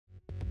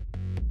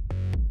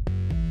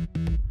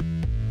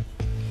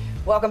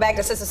Welcome back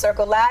to Sister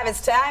Circle Live.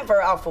 It's time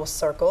for our full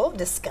circle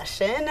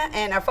discussion,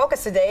 and our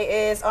focus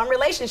today is on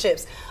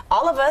relationships.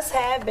 All of us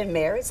have been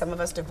married, some of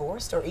us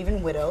divorced or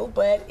even widowed,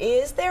 but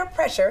is there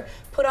pressure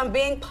put on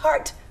being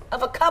part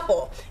of a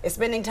couple? Is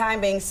spending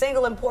time being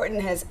single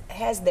important?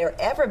 Has there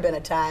ever been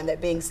a time that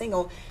being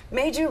single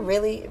made you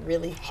really,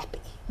 really happy?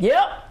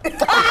 Yep.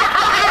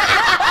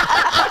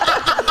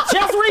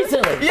 Just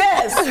recently.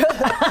 Yes.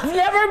 I've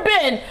never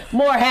been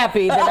more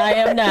happy than I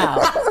am now.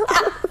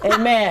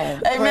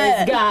 Amen. Amen.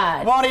 Praise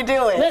God. Won't he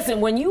do it?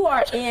 Listen, when you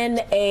are in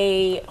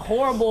a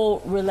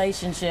horrible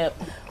relationship,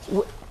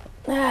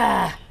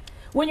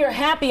 when you're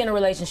happy in a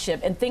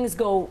relationship and things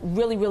go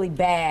really, really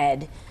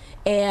bad,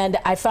 and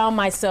I found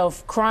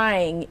myself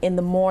crying in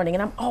the morning,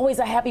 and I'm always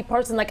a happy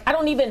person. Like, I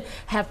don't even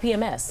have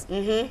PMS.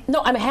 Mm-hmm.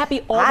 No, I'm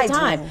happy all the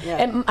time. Yeah.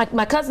 And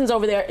my cousin's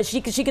over there,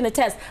 she can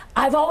attest.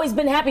 I've always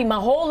been happy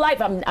my whole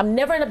life. I'm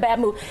never in a bad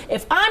mood.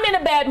 If I'm in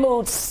a bad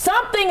mood,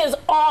 something is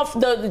off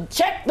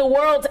check the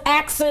world's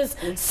axis.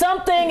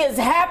 Something has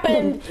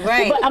happened.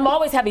 Right. But I'm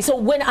always happy. So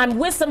when I'm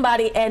with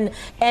somebody and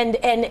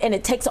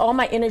it takes all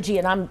my energy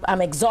and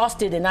I'm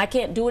exhausted and I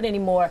can't do it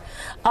anymore,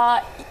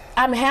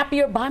 I'm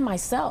happier by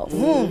myself.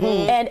 Mm-hmm.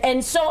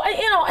 And so,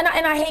 you know, and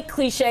I hate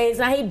cliches,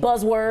 and I hate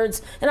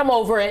buzzwords, and I'm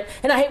over it.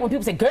 And I hate when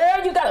people say,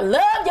 girl, you gotta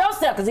love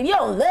yourself, because if you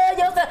don't love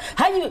yourself,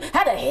 how the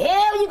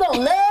hell you gonna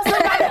love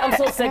somebody? I'm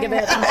so sick of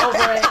it, I'm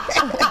over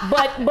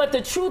it. But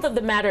the truth of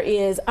the matter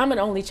is, I'm an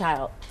only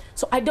child.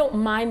 So I don't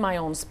mind my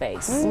own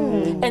space.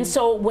 Mm. And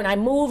so when I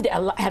moved,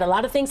 I had a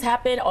lot of things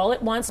happen all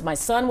at once. My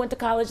son went to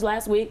college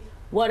last week.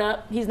 What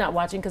up? He's not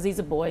watching because he's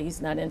a boy.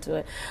 He's not into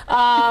it.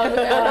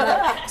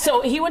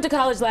 So he went to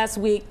college last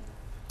week.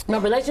 My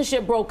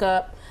relationship broke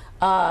up.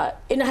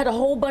 And I had a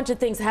whole bunch of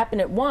things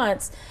happen at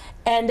once.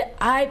 And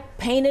I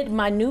painted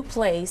my new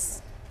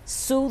place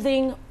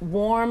soothing,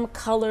 warm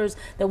colors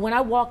that when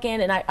I walk in,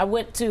 and I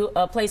went to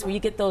a place where you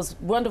get those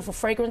wonderful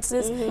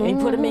fragrances, and you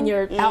put them in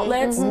your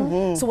outlets.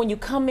 So when you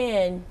come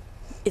in,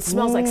 it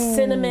smells like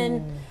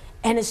cinnamon,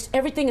 and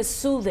everything is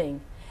soothing.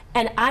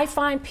 And I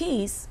find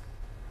peace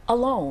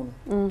alone.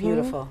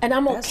 Beautiful. And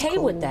I'm okay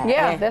with that.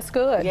 Yeah, that's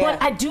good. Yeah.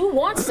 But I do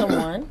want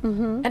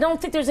someone. I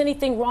don't think there's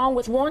anything wrong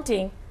with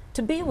wanting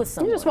to be with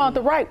someone. You just want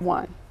the right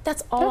one.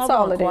 That's all That's I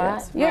all want, it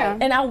Quad. is. Yeah.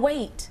 And I'll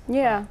wait.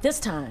 Yeah. This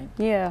time.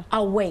 Yeah.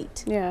 I'll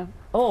wait. Yeah.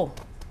 Oh,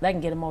 that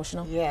can get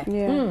emotional. Yeah.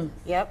 Yeah.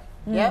 Yep.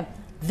 Yep.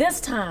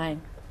 This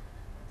time,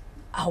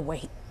 I'll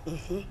wait.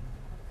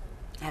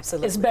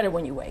 Absolutely. It's better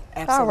when you wait.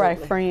 Absolutely. All right,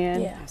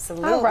 friend. Yeah.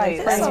 Absolutely. All right,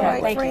 That's friend. all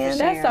right, Thank you for friend.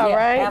 sharing. That's all Yeah.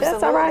 right. Absolutely.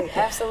 That's all right.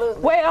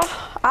 Absolutely. Well,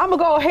 I'm going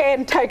to go ahead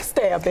and take a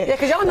stab at it. Yeah,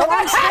 because y'all know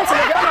I'm sensitive.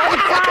 Y'all know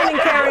I'm fine and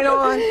carrying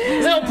on.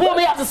 So pull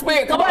me out the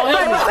spirit. Come on. But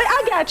help me.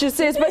 I got you,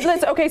 sis. But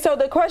listen, okay, so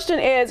the question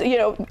is, you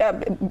know,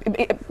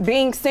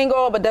 being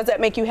single, but does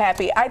that make you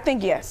happy? I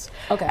think yes.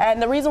 Okay.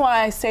 And the reason why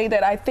I say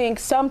that, I think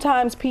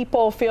sometimes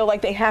people feel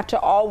like they have to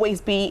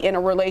always be in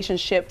a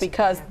relationship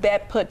because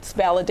that puts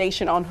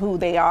validation on who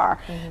they are.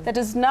 That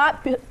does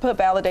not put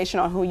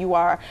validation on who you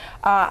are.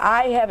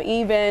 I have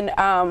even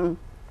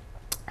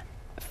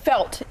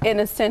felt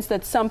in a sense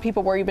that some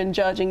people were even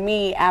judging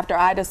me after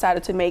I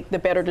decided to make the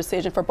better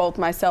decision for both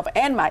myself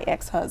and my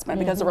ex-husband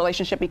because the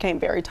relationship became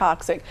very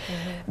toxic.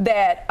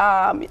 That,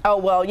 oh,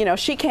 well, you know,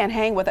 she can't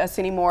hang with us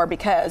anymore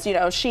because, you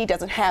know, she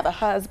doesn't have a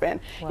husband.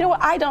 Wow. You know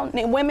what, I don't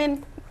need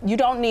women. You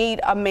don't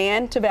need a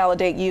man to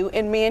validate you,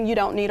 and men, you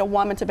don't need a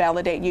woman to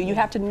validate you. You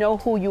have to know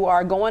who you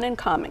are going and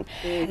coming.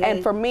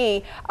 And for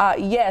me,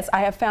 yes,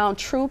 I have found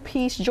true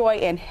peace, joy,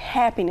 and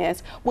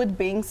happiness with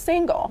being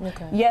single.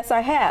 Okay. Yes,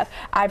 I have.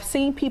 I've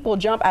seen people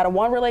jump out of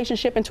one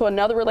relationship into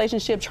another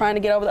relationship trying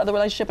to get over the other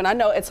relationship, and I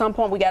know at some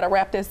point we got to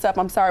wrap this up.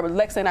 I'm sorry, but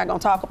Lex and I are going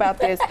to talk about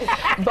this.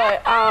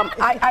 But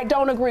I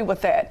don't agree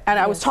with that. And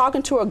I was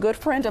talking to a good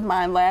friend of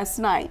mine last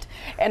night,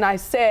 and I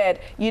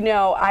said, you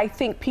know, I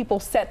think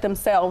people set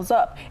themselves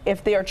up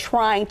if they're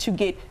trying to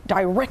get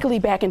directly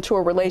back into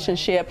a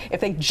relationship, if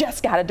they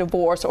just got a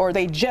divorce or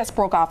they just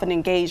broke off an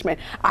engagement.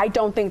 I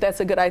don't think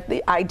that's a good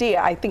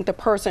idea. I think the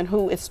person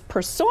who is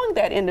pursuing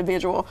that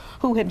individual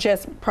who had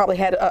just probably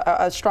had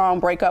a strong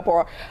breakup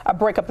or a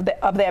breakup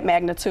of that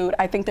magnitude,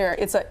 I think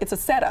it's a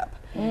setup.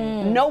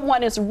 No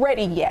one is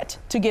ready yet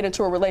to get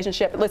into a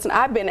relationship. Listen,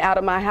 I've been out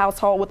of my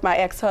household with my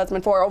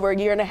ex-husband for over 1.5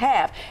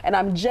 years, and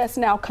I'm just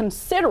now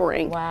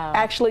considering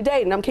actually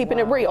dating. I'm keeping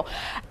it real.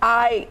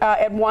 I,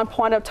 at one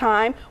point of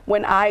time,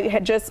 when I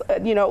had just,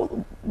 you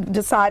know,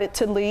 decided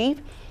to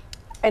leave,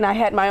 and I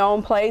had my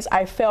own place,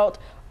 I felt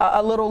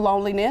a little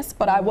loneliness,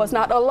 but I was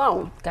not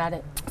alone. Got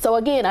it. So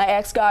again, I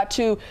asked God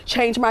to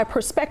change my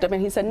perspective,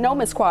 and He said, no,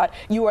 Miss Quad,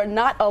 you are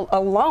not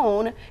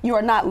alone, you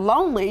are not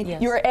lonely,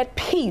 you're at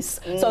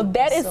peace. So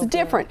that is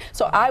different.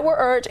 So I will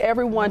urge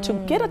everyone to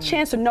get a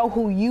chance to know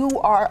who you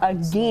are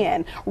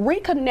again.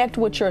 Reconnect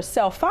with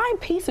yourself. Find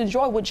peace and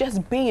joy with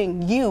just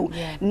being you,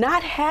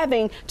 not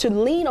having to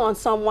lean on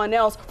someone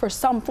else for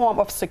some form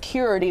of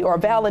security or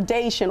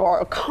validation or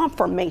a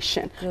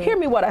confirmation. Hear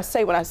me what I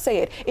say when I say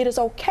it. It is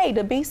okay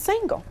to be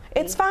single. single.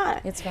 It's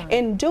fine. It's fine.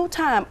 In due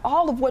time,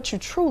 all of what you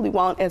truly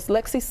want, as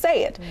Lexi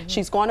said,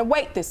 she's going to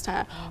wait this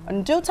time.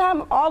 In due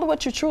time, all of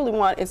what you truly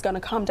want is going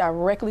to come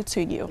directly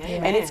to you,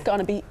 and it's going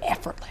to be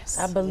effortless.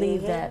 I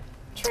believe that.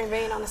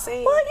 Tremaine on the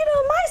scene. Well, you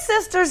know, my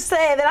sisters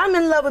say that I'm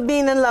in love with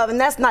being in love, and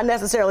that's not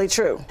necessarily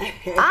true.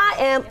 I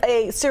am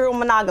a serial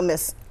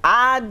monogamist.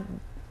 I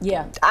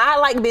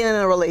like being in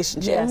a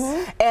relationship,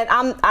 and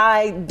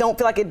I don't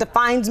feel like it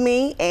defines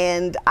me,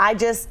 and I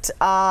just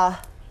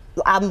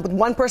I'm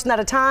one person at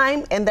a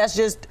time, and that's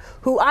just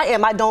who I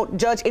am. I don't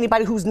judge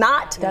anybody who's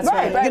not. That's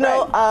right. You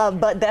know,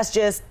 but that's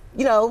just,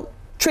 you know,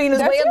 Trina's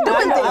way of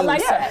doing things. I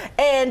like that.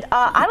 And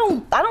I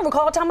don't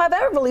recall a time I've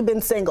ever really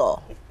been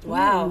single.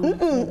 Wow.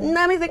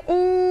 Let me think.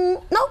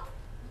 Nope.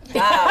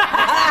 Wow.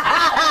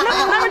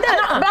 Never did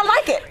it, but I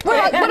like it.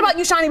 What about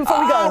you, Shiny, before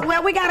we go?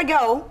 Well, we gotta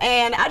go,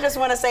 and I just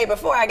want to say,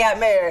 before I got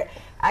married,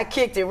 I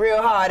kicked it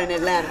real hard in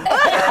Atlanta. Let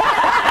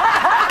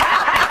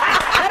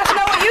us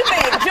know what you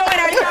think. Join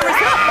our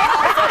conversation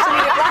on social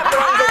media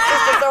platforms at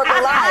Sister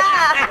Circle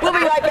Live. We'll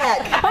be right back.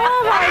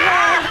 Oh my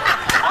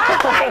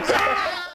God.